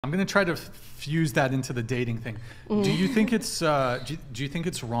I'm gonna try to fuse that into the dating thing. Do you think it's do you think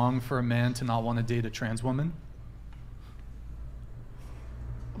it's wrong for a man to not want to date a trans woman?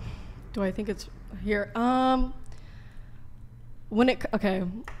 Do I think it's here? When it okay,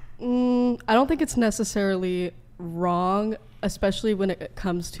 I don't think it's necessarily wrong, especially when it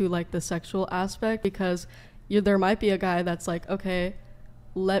comes to like the sexual aspect, because there might be a guy that's like, okay,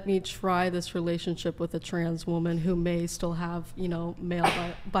 let me try this relationship with a trans woman who may still have, you know, male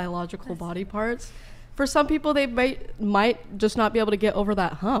biological body parts. For some people, they might just not be able to get over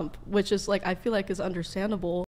that hump, which is like, I feel like is understandable.